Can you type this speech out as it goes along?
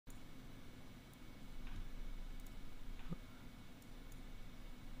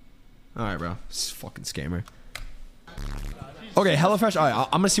All right, bro. This is fucking scammer. Okay, HelloFresh. All right,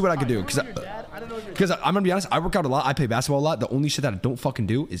 I'm gonna see what I can do. Because I'm gonna be honest, I work out a lot. I play basketball a lot. The only shit that I don't fucking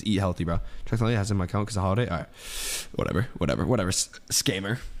do is eat healthy, bro. Check something has in my account because of holiday. All right, whatever.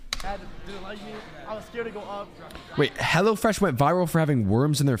 Scammer. I was scared to go up. Wait, HelloFresh went viral for having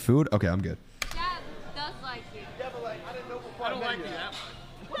worms in their food. Okay, I'm good. Dad does like you. Yeah, but like I didn't know before. I don't like you that much.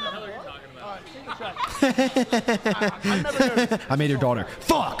 What the hell are you talking about? All right, take a shot. I never heard. I made your daughter.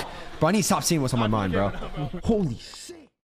 Fuck, bro. I need to stop seeing what's on my mind, bro. Holy.